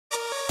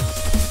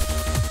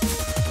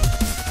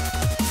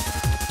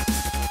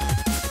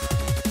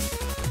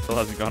still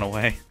hasn't gone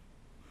away.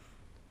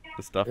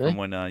 The stuff Really? from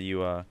when you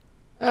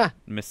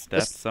misstepped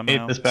Just somehow.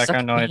 Hate this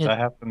background Suck me noise. in. I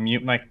have to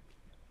mute my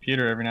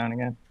computer every now and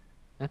again.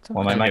 That's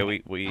Well, okay. my Yeah,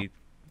 mic. we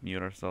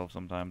mute ourselves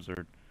sometimes,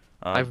 or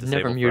I've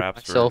disable never muted fraps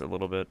myself. for a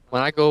little bit.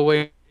 When I go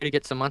away to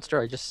get some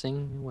monster, I just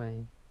sing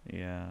away.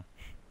 Yeah.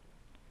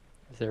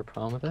 Is there a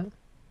problem with that?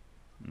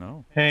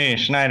 No. Hey,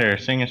 Schneider,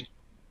 sing a...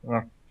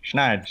 Well,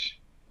 Schneids,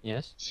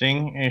 Yes.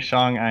 sing a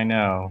song I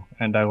know,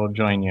 and I will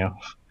join you.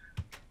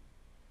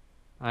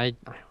 I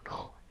don't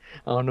know.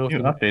 I don't know if New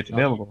you updates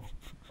available.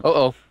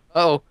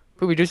 Uh-oh.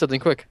 Poopy, do something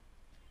quick.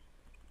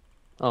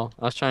 Oh,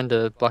 I was trying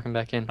to block him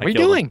back in. I What are you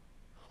killed doing?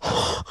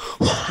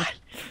 What?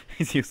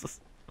 He's useless.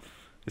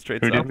 His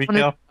trade's Who up. did we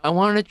kill? I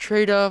wanted to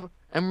trade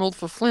emerald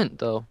for flint,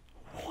 though.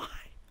 Why?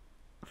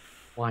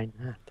 Why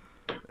not?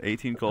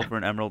 18 coal for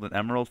an emerald, and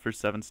emerald for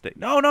 7 steak.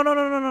 No, not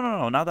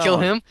that Kill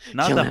one. him?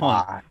 Not Kill that him.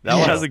 one. That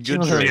one has a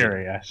good Kill him. trade.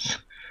 Serious.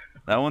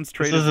 That one's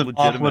trade This is is an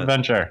awful legitimate.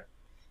 adventure.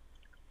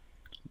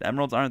 The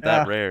emeralds aren't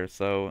that rare,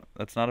 so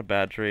that's not a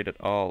bad trade at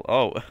all.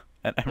 Oh,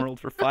 an emerald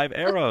for 5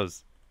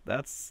 arrows.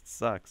 That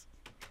sucks.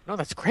 No,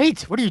 that's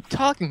great. What are you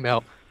talking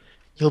about?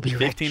 You'll be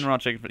 15 rich. raw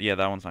chicken. Yeah,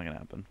 that one's not gonna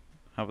happen.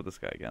 How about this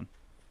guy again?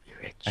 Be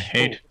rich. I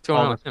hate What's going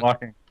on all with this him?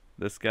 walking.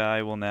 This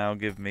guy will now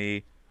give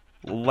me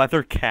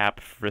leather cap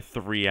for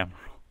 3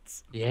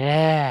 emeralds.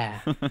 Yeah.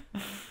 I'm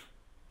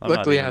not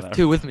Luckily, I even have that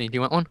 2 with me. Do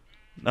you want one?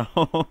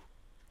 No,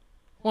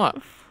 What?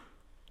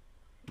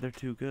 they're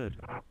too good.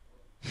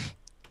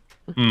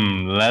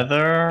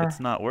 Leather. It's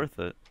not worth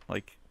it.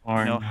 Like, Or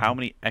you know no. how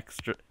many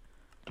extra...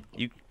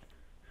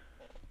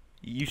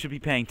 You should be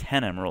paying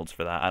 10 emeralds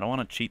for that. I don't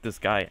want to cheat this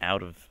guy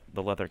out of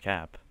the leather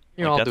cap.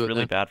 Here, Like, I'll that's do it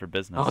really then. bad for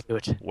business. I'll do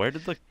it. Where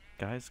did the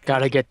guys go?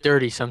 Gotta get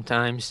dirty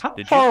sometimes. How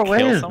Did you far away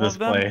kill is some this of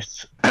them?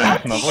 place? How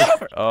did My you voice get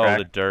over- Oh, the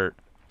cracked. dirt.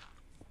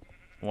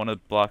 One of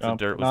the blocks of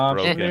dirt was Jumping off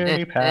broken. the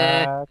lily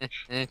pad.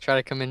 Try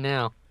to come in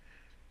now.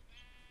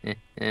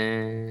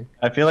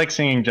 I feel like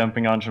singing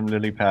 "Jumping on Some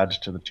Lily Pads"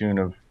 to the tune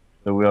of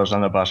 "The Wheels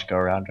on the Bus Go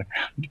Round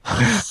and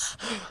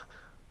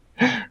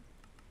Round."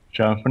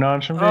 Jumping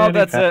on some. Oh, lily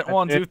that's it. pads.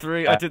 1, 2,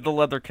 3. I did the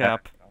leather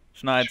cap.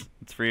 Schneids,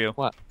 it's for you.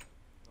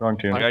 Wrong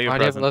tune. I got you a Why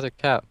do you have a present. leather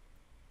cap?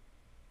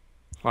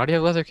 Why do you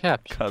have leather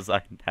caps? Because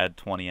I had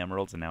 20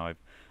 emeralds and now I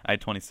had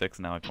 26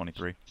 and now I have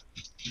 23.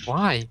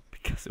 Why?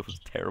 Because it was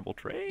a terrible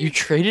trade. You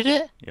traded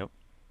it? Yep.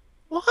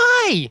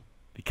 Why?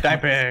 Because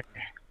Typing.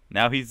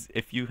 now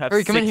if you have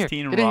Hurry, come in here.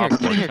 16 Get in raw here.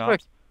 Get in pork here, quick.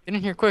 chops. Get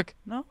in here, quick.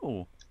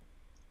 No.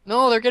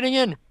 No, they're getting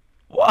in.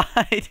 Why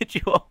did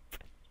you open?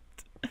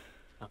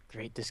 Oh,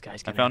 great. This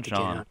guy's I gonna found have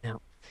to Sean. get out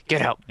now.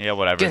 Get out. Yeah,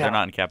 whatever. Get They're out.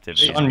 not in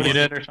captivity. Just anymore.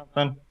 unmuted or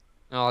something.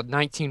 Oh,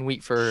 19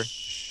 wheat for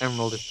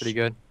emerald is pretty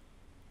good.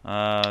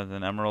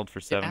 An emerald for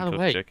 7 out of the cooked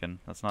way. chicken.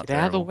 That's not Get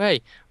out of the terrible.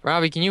 way.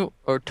 Robbie, can you...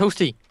 Or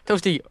Toasty.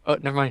 Toasty. Oh,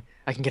 never mind.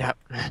 I can get out.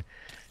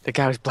 The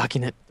guy was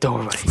blocking the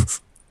doorway.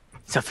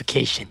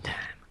 Suffocation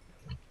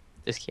time.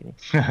 Just kidding.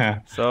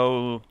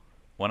 So,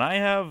 when I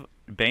have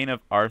Bane of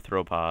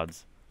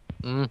Arthropods,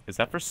 Mm. is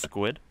that for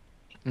squid?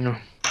 No.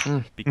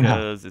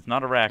 Because it's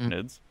not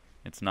arachnids,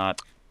 it's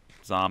not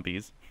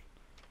zombies,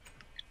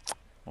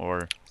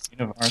 or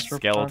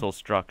skeletal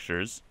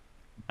structures.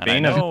 And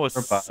Bane I of know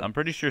arthropods. I'm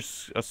pretty sure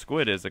a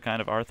squid is a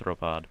kind of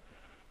arthropod.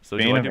 So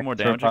Bane do I of do more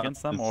damage arthropods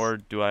against them, is- or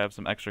do I have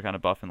some extra kind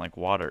of buff in like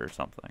water or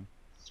something?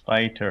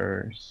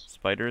 Spiders.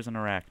 Spider is an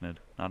arachnid,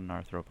 not an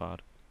arthropod.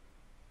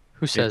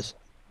 Who says?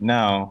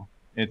 No,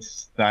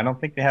 it's. I don't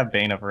think they have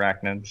Bane of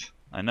Arachnids.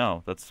 I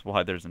know, that's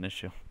why there's an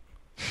issue.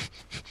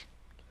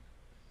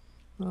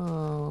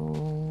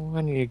 Oh,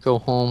 I need to go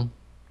home.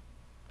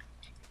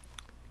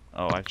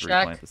 Oh, I have to Check,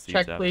 replant the seeds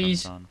check, after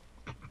please. I'm done.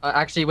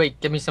 Actually, wait.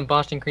 Give me some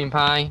Boston cream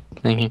pie.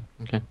 Thank you.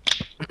 Okay.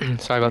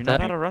 Sorry You're about not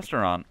that. at a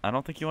restaurant. I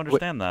don't think you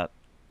understand that.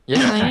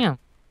 Yes, I am.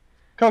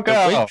 The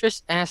Coco.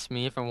 waitress asked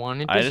me if I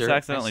wanted dessert. I just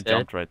accidentally said,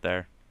 jumped right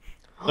there.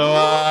 So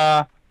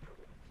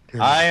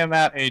I am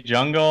at a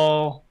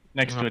jungle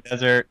next to a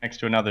desert next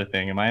to another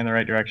thing. Am I in the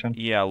right direction?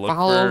 Yeah, look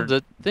Follow for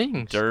the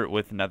things. dirt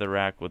with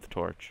netherrack with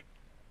torch.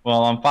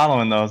 Well, I'm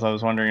following those. I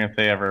was wondering if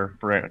they ever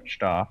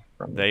branched off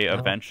from. They No,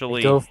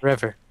 eventually Go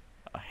forever.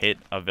 hit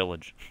a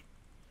village.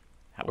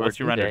 Or What's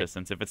your do render they?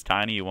 distance? If it's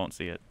tiny, you won't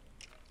see it.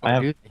 I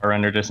have do a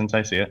render distance.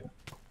 I see it.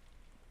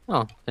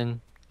 Oh, then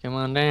come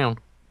on down.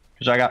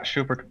 Because I got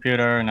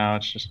supercomputer, and now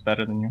it's just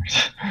better than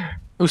yours.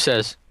 Who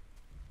says?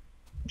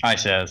 I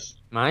says.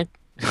 Mike?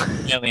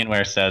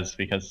 Alienware says,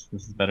 because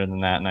this is better than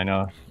that, and I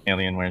know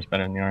Alienware is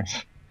better than yours.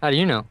 How do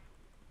you know?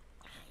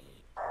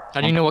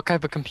 How do you know what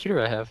type of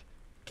computer I have?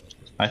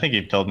 I think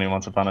you've told me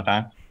once upon a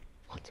time.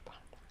 Once upon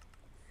a time.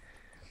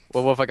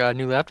 Well, what if I got a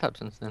new laptop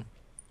since then?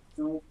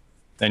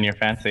 Then you're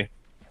fancy.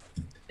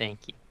 Thank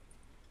you.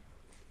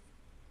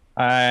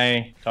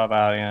 Hi, Top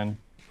Alien.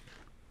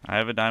 I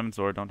have a diamond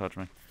sword. Don't touch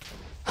me.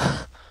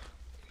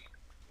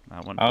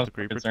 That one I was was a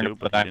creeper concerned too, about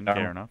but the he didn't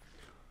diamond care enough.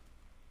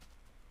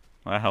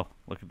 Wow,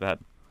 look at that.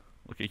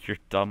 Look at your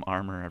dumb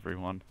armor,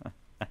 everyone.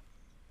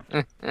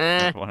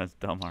 Everyone has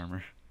dumb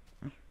armor.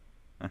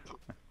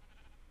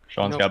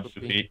 Sean's No, got blue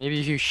Poopy. feet.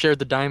 Maybe if you shared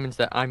the diamonds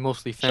that I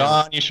mostly found.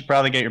 Sean, you should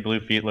probably get your blue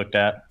feet looked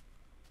at.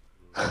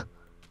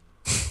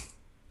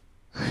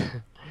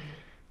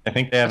 I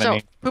think they have Watch a out.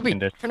 name Poopy,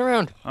 condition. turn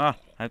around. Ah,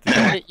 I have to I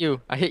kill him. hit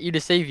you. I hit you to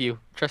save you.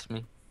 Trust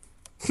me.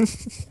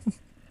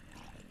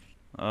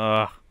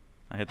 I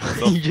hit them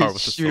so You far just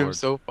with the shoot him sword.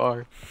 so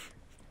far.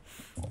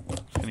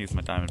 Just gonna use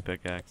my diamond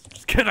pickaxe.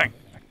 Just kidding!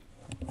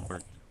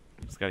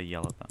 Just gotta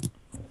yell at them.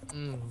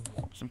 Mm.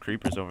 Some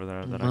creepers over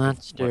there that I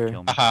Monster. could let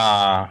kill me.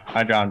 Haha,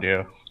 I drowned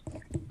you.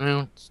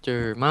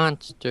 Monster,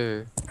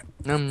 monster.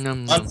 Num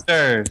num num.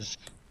 Monsters!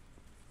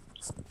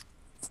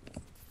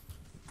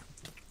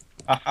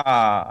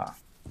 Haha.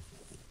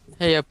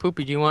 Hey,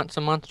 Poopy, do you want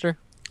some monster?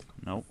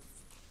 Nope,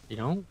 You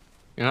don't?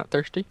 You're not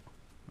thirsty?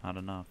 not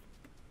enough.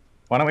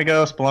 Why don't we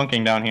go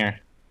spelunking down here?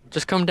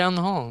 Just come down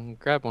the hall and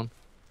grab one.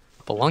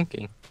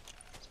 Spelunking.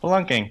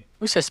 Spelunking.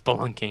 Who says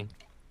spelunking?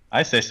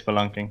 I say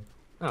spelunking.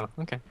 Oh,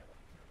 okay.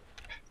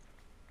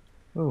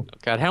 Ooh. Oh,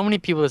 God, how many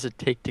people does it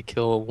take to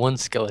kill one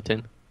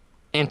skeleton?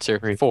 Answer,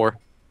 4.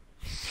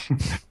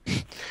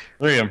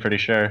 3, I'm pretty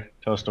sure.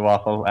 Toast a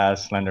waffle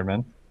as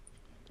Slenderman.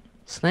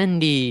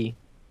 Slendy.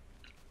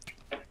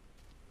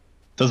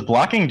 Does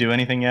blocking do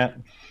anything yet?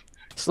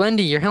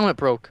 Slendy, your helmet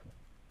broke.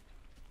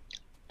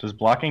 Does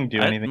blocking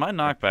do anything? My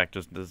knockback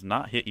just does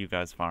not hit you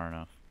guys far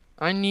enough.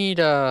 I need,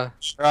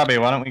 Robby,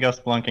 why don't we go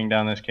spelunking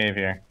down this cave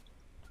here?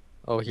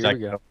 Oh, Does here that we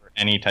go. go for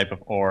any type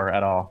of ore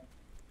at all?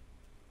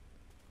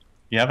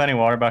 You have any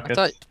water I buckets?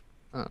 thought...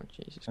 Oh,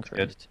 Jesus That's good.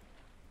 Christ.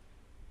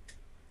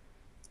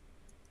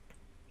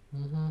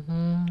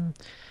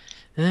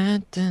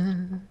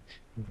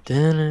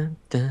 Good.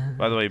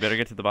 By the way, you better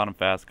get to the bottom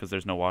fast because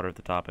there's no water at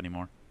the top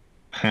anymore.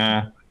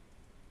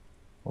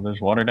 Well,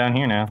 there's water down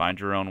here now. Find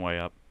your own way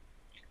up.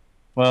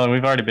 Well,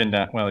 we've already been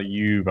down. Well,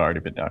 you've already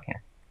been down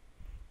here.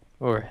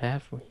 Or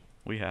have we?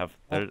 We have.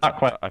 Well, not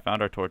quite. I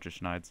found our torches,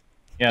 Schneids.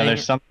 Yeah, Dang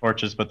there's it. some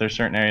torches, but there's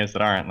certain areas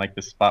that aren't, like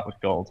this spot with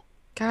gold.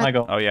 God My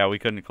gold. Oh yeah, we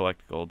couldn't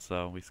collect gold,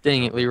 so we. skipped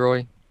dang it, over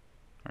Leroy.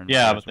 our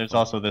Yeah, inventories but there's were full.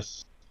 also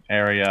this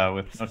area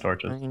with no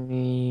torches. I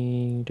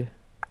need...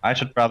 I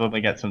should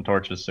probably get some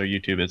torches so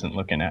YouTube isn't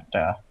looking at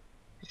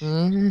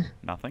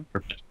Nothing.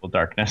 perpetual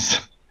darkness.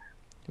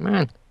 Come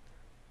on.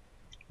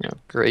 Yeah,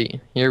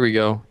 great. Here we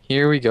go.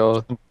 Here we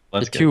go.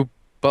 Let's The get 2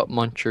 butt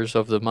munchers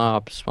of the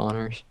mob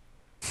spawners.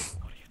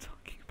 What are you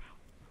talking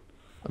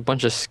about? A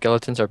bunch of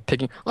skeletons are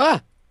picking...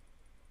 Ah!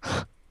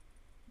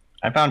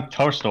 I found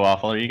Toast a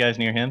Waffle. Are you guys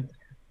near him?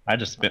 I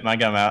just spit my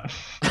gum out.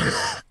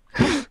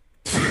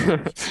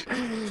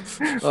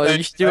 Oh,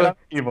 you should do Right a on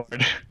the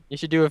keyboard. you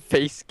should do a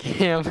face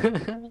cam.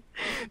 That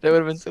would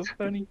have been so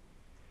funny.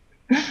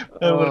 That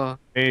would've Oh,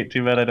 been great.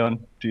 Too bad I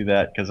don't do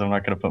that because I'm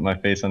not gonna put my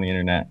face on the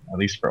internet at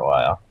least for a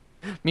while.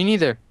 me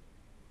neither.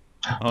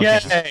 Oh,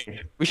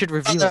 Yay! We should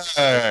reveal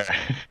it.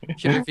 We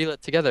should reveal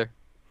it together.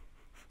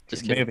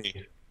 Just kidding.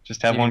 Maybe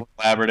just have one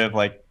collaborative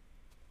like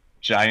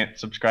giant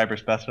subscriber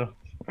special.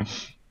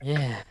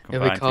 Yeah.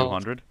 It'll be Combined called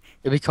 200.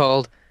 it'll be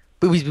called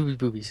Boobies Boobies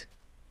Boobies.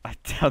 I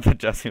doubt that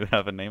Jesse would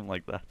have a name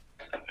like that.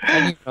 How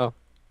do you know?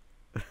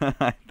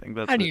 I think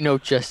that's. How do you know,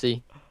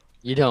 Jesse?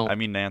 You don't. I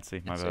mean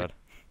Nancy. My That's bad.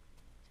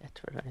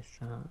 That's what I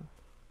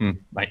thought.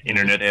 My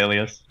internet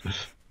alias.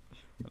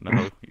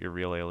 No, your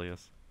real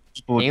alias.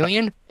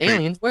 Alien?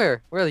 Aliens?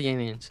 Where? Where are the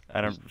aliens?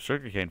 At a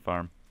sugarcane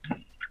farm.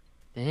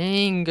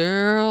 Dang,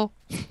 girl.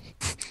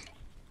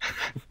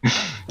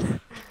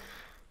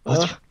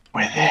 What's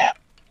with it?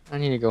 I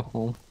need to go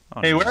home.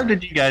 Oh, Hey, no. where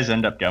did you guys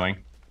end up going?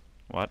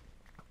 What?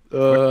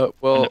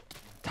 Well,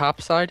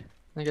 top side,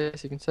 I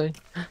guess you can say.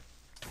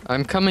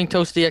 I'm coming,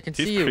 Toasty. I can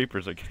These see you.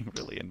 creepers are getting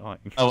really annoying.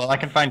 Oh well, I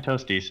can find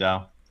Toasty,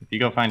 so if you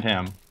go find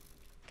him.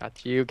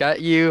 Got you.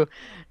 Got you.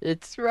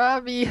 It's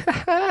Robby.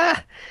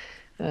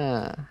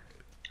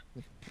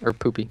 Or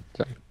Poopy.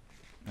 Sorry.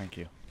 Thank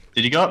you.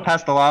 Did you go up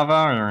past the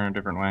lava or a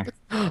different way?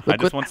 I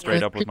just went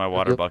straight up with my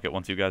water bucket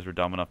once you guys were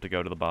dumb enough to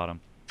go to the bottom.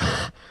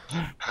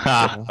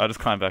 Ha! I just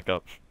climbed back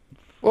up.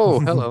 Whoa,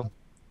 hello.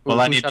 Well, Ooh,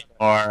 I who need shot-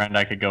 more, and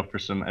I could go for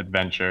some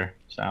adventure.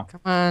 So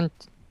Come on.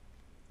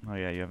 Oh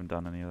yeah, you haven't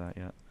done any of that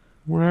yet.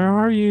 Where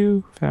are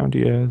you? Found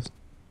you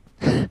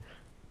guys.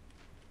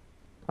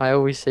 I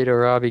always say to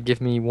Robby, give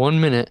me 1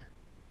 minute.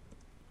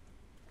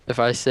 If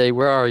I say,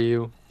 where are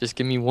you? Just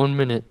give me 1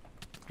 minute.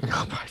 And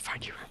I'll probably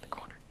find you around the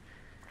corner.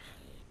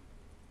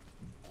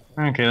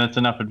 okay, that's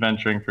enough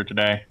adventuring for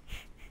today.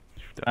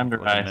 Time to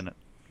For like a rise. minute.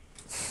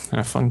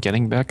 Have fun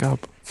getting back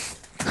up.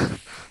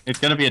 It's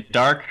gonna be a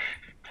dark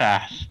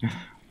path.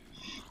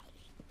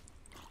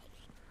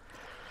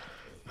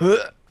 I'm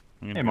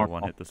Hey, gonna more-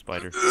 one hit the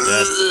spider. Dead.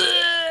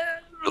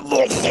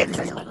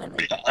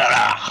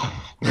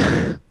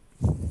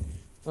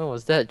 What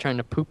was that? Trying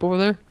to poop over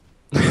there?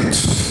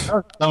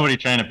 Somebody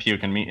trying to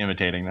puke and me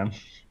imitating them.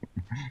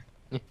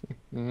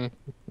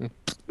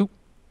 Poop.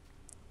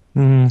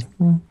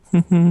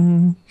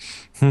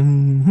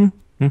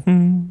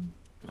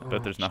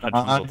 Bet there's not a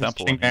Uh, single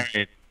temple in getting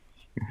here.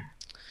 married.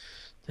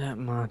 That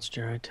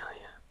monster, I tell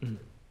you.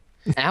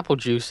 Apple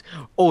juice.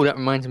 Oh, that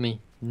reminds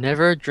me.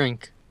 Never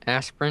drink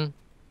aspirin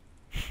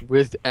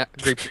with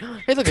grape juice.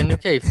 Hey, look, a new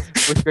cave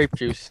with grape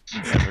juice.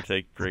 Never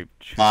take grape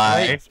juice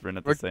Why? and aspirin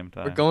at the same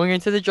We're time. going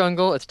into the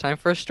jungle. It's time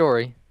for a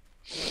story.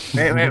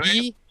 Wait.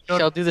 We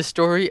shall do the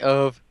story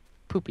of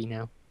Poopy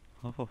now.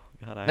 Oh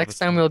God, I Next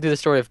have time we'll do the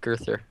story of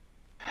Girther.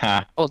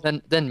 Ha. Oh,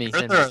 then me. then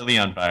Earth me. or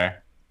Leon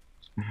Fire?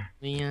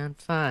 Me on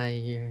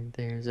fire,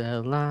 there's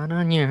a lot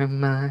on your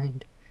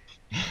mind.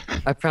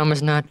 I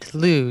promise not to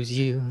lose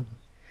you.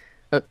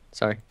 Oh,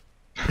 sorry.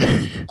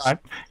 Fine.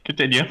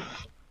 Continue.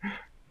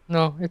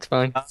 No, it's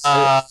fine. That's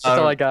Uh,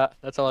 all I got.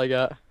 That's all I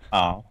got.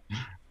 Oh,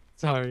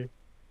 Sorry.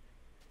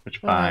 which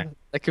fine.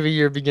 That could be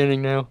your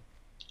beginning now.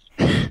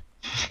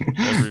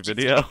 every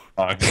video.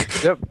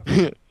 Yep.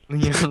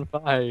 Me on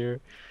fire.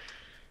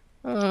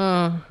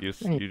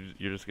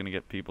 You're just gonna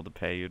get people to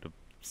pay you to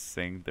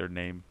sing their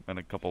name and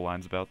a couple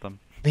lines about them.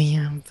 Me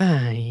on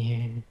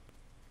fire.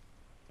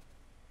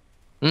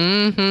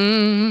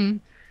 Mm-hmm.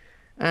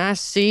 I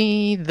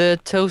see the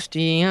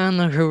toasty on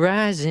the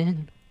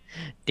horizon.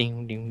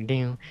 Ding, ding,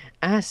 ding.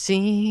 I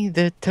see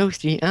the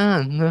toasty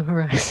on the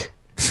horizon.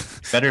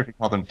 Better if you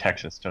call them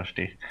Texas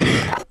Toasty.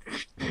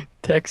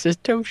 Texas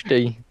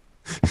toasty.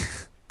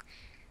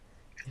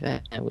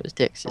 That was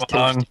Texas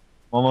Come on, toasty.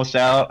 almost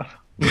out.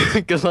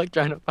 Good luck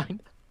trying to find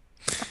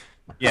it.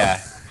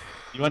 Yeah.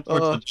 You went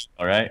towards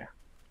the all right?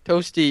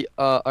 Toasty,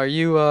 are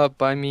you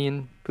by me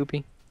and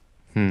Poopy?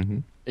 Mm-hmm.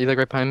 Are you like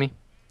right behind me?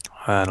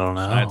 I don't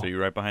know. Schneids, are you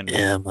right behind me?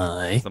 Am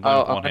I? I'm Oh,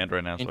 with one I'm hand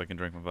right now right so I can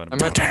drink my I'm vitamin.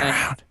 right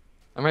behind.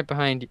 I'm right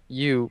behind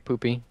you,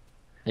 Poopy.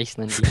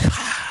 Icelandy.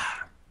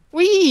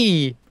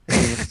 Wee!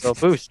 So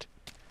boost.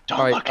 Don't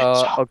All right. look at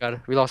John. Oh god,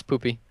 we lost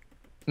Poopy.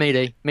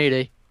 Mayday,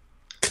 Mayday.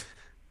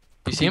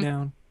 You see him?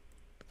 Down.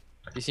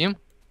 You see him?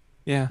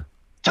 Yeah.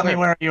 Tell me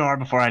where you are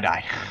before I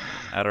die.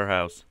 At our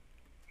house.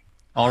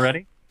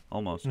 Already?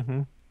 Almost.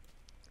 Mm-hmm.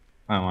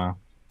 Oh, wow.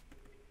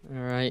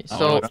 All right. I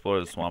So, want to explore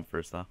the swamp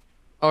first, though.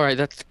 all right,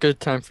 that's good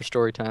time for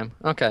story time.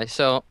 Okay,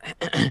 so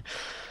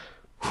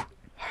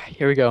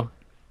here we go.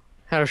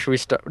 How should we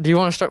start? Do you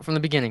want to start from the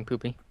beginning,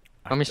 Poopy?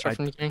 Want me to start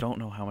from the I beginning? don't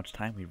know how much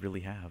time we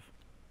really have.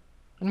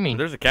 What do you mean?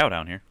 There's a cow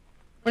down here.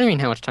 What do you mean?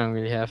 How much time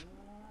we really have?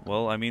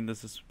 Well, I mean,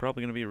 this is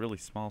probably going to be a really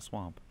small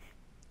swamp.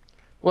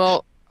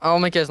 Well, I'll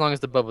make it as long as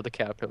the Bubba the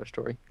Caterpillar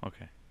story.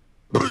 Okay.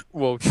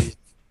 Whoa, jeez.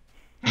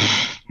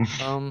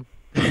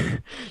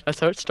 That's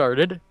how it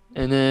started,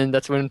 and then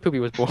that's when Poopy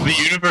was born. The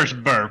universe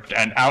burped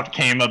and out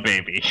came a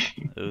baby.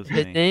 It was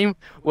His me. name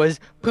was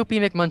Poopy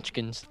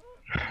McMunchkins.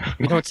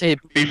 We don't say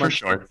Be for Munch-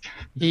 short.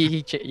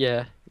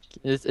 Yeah,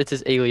 it's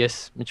his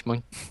alias, Mitch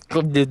Monk.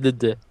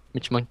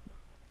 Mitch Monk.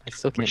 I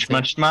still can't Which say.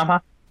 munched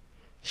mama?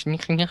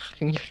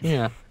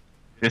 Yeah.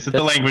 This is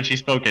the language he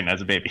spoke in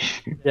as a baby.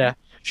 Yeah.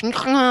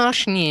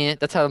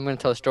 That's how I'm gonna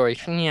tell the story.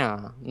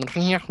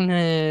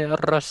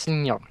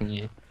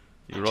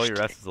 You roll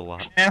your S's a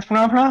lot.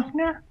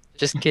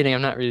 Just kidding,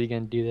 I'm not really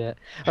gonna do that.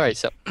 Alright,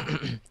 so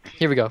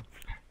here we go.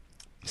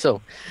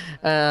 So,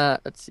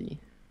 let's see.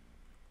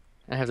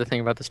 I have to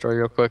think about the story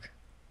real quick.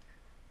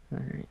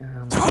 Alright,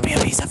 Throw me a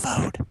piece of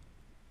food.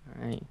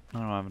 alright. I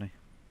don't have any.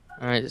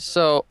 Alright,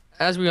 so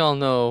as we all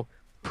know,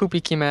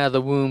 Poopy came out of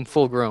the womb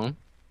full grown,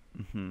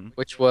 Mm-hmm.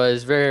 which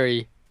was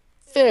very,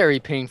 very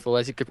painful,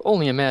 as you could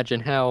only imagine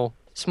how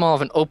small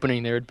of an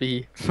opening there would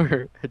be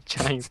for a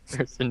giant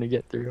person to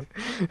get through.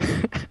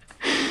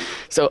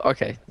 So,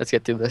 okay, let's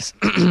get through this.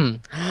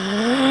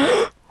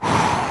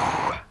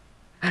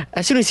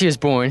 As soon as he was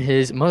born,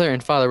 his mother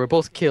and father were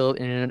both killed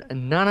in an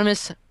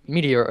anonymous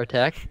meteor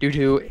attack due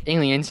to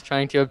aliens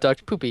trying to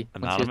abduct Poopy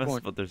once he was Anonymous,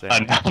 born. but there's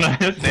aliens.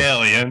 Anonymous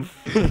aliens.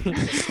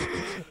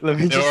 Let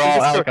me They just were do all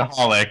the story.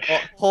 alcoholic.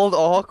 Hold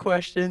all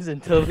questions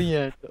until the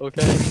end,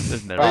 okay?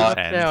 There's never Write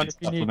an it down end. if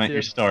you need Supplement to.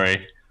 your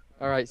story.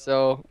 Alright,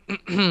 so,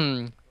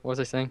 what was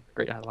I saying?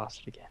 Great, I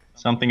lost it again.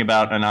 Something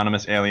about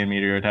anonymous alien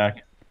meteor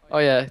attack. Oh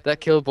yeah,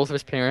 that killed both of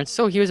his parents,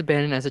 so he was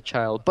abandoned as a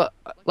child. But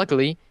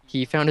luckily,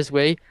 he found his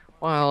way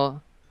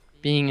while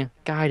being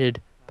guided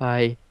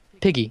by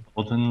Piggy.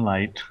 Golden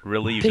light.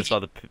 Really? You Pig- just saw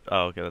the...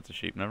 Oh, okay, that's a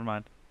sheep. Never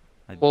mind.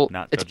 I'm Well,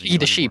 not it's judging Piggy you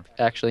the sheep,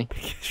 anymore. actually.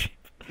 Piggy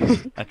the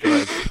sheep. I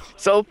tried.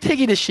 So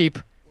Piggy the sheep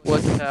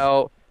was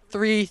about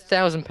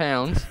 3,000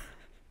 pounds,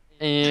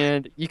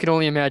 and you can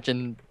only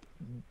imagine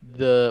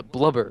the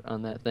blubber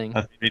on that thing.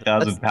 A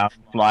 3,000-pound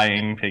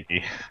flying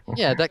piggy.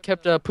 Yeah, that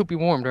kept Poopy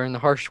warm during the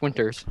harsh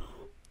winters,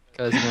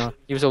 because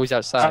he was always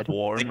outside.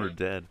 Warm or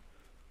dead?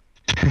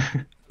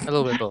 A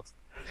little bit of both.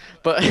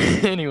 But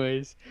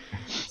anyways,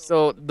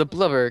 so the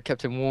blubber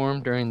kept him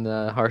warm during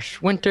the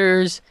harsh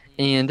winters,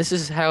 and this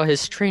is how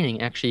his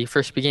training actually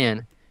first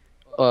began,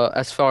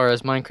 as far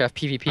as Minecraft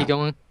PvP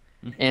going,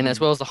 and as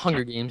well as the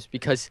Hunger Games,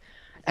 because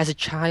as a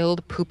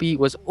child, Poopy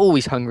was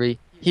always hungry.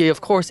 He,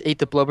 of course, ate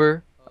the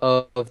blubber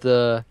of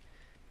the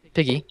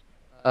piggy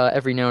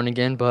every now and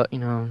again, but, you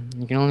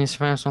can only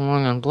survive so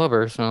long on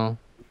blubber, so...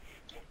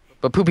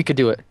 But Poopy could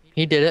do it.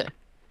 He did it,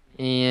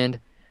 and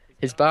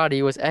his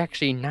body was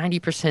actually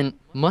 90%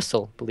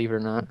 muscle, believe it or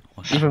not,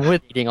 even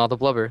with eating all the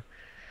blubber.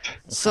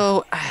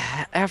 So,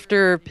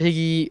 after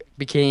Piggy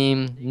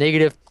became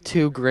negative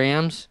 2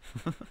 grams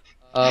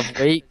of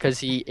weight, because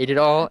he ate it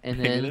all, and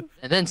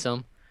then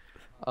some,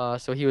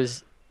 so he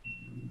was...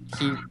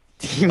 He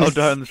Oh, was,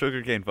 darn the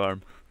sugarcane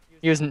farm.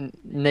 he was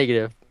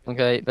negative,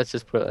 okay? Let's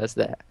just put it as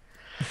that.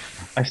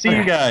 I see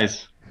you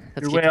guys.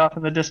 Let's You're keep- way off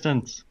in the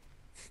distance.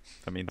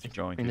 That means you're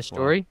going In too the slow.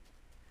 story.